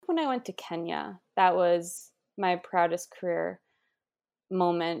when I went to Kenya, that was my proudest career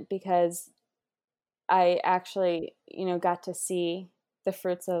moment because I actually, got to see the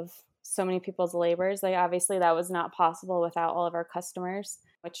fruits of so many people's labors. Like, obviously, that was not possible without all of our customers,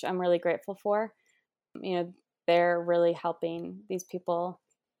 which I'm really grateful for. They're really helping these people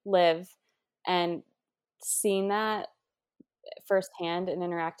live, and seeing that firsthand and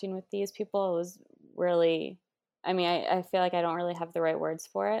interacting with these people was really, I feel like I don't really have the right words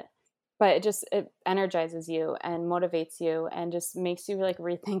for it, but it energizes you and motivates you and just makes you like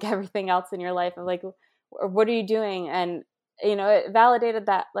rethink everything else in your life of like, what are you doing? And, it validated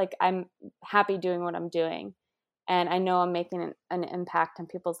that like I'm happy doing what I'm doing. And I know I'm making an impact on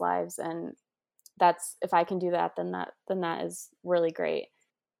people's lives. And that's, if I can do that, then that is really great.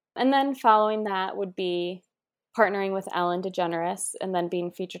 And then following that would be partnering with Ellen DeGeneres and then being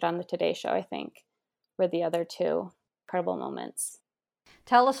featured on the Today Show, I think, were the other two incredible moments.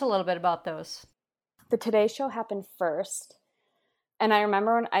 Tell us a little bit about those. The Today Show happened first. And I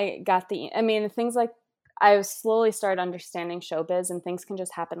remember when I got things like I slowly started understanding showbiz and things can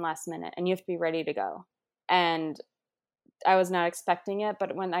just happen last minute and you have to be ready to go. And I was not expecting it.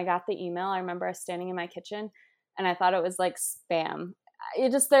 But when I got the email, I remember I was standing in my kitchen and I thought it was like spam.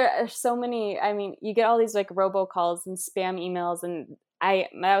 There are so many, you get all these like robocalls and spam emails. And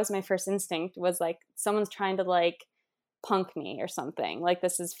that was my first instinct was like, someone's trying to like punk me or something, like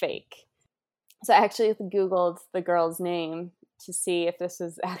this is fake. So I actually Googled the girl's name to see if this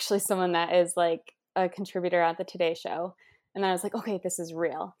was actually someone that is like a contributor at the Today Show. And then I was like, okay, this is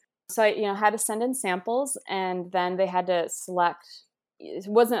real. So I, had to send in samples and then they had to select. It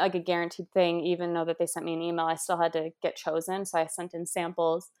wasn't like a guaranteed thing, even though that they sent me an email, I still had to get chosen. So I sent in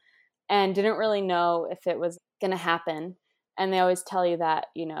samples and didn't really know if it was going to happen. And they always tell you that,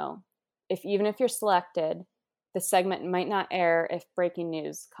 even if you're selected, the segment might not air if breaking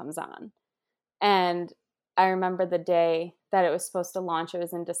news comes on. And I remember the day that it was supposed to launch. It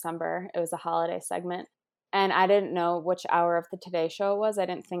was in December. It was a holiday segment. And I didn't know which hour of the Today Show it was. I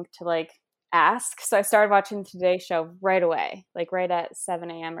didn't think to like ask. So I started watching the Today Show right away, like right at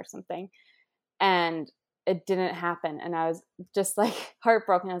 7 a.m. or something. And it didn't happen. And I was just like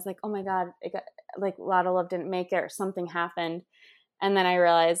heartbroken. I was like, oh my God, it got, like Lotta Love didn't make it or something happened. And then I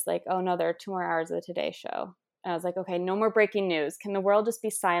realized like, oh no, there are 2 more hours of the Today Show. And I was like, okay, no more breaking news. Can the world just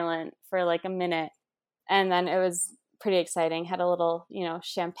be silent for like a minute? And then it was pretty exciting. Had a little,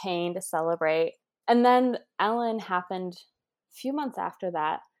 champagne to celebrate. And then Ellen happened a few months after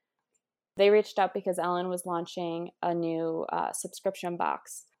that. They reached out because Ellen was launching a new subscription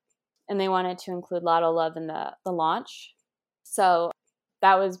box. And they wanted to include Lotta Love in the launch. So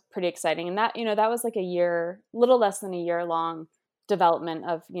that was pretty exciting. And that, that was like little less than a year long development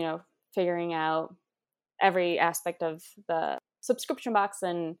of, figuring out every aspect of the subscription box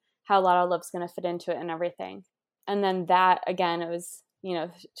and how Lotta Love's going to fit into it and everything. And then that, again, it was,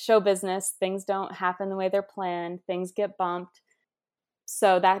 show business. Things don't happen the way they're planned. Things get bumped.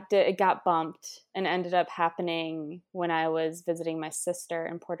 So it got bumped and ended up happening when I was visiting my sister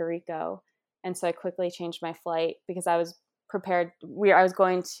in Puerto Rico. And so I quickly changed my flight because I was prepared. I was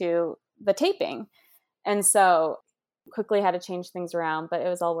going to the taping. And so quickly had to change things around, but it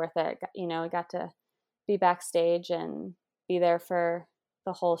was all worth it. I got to be backstage and be there for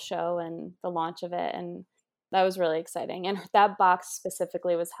the whole show and the launch of it. And that was really exciting. And that box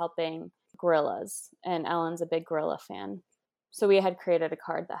specifically was helping gorillas. And Ellen's a big gorilla fan. So we had created a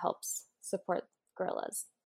card that helps support gorillas.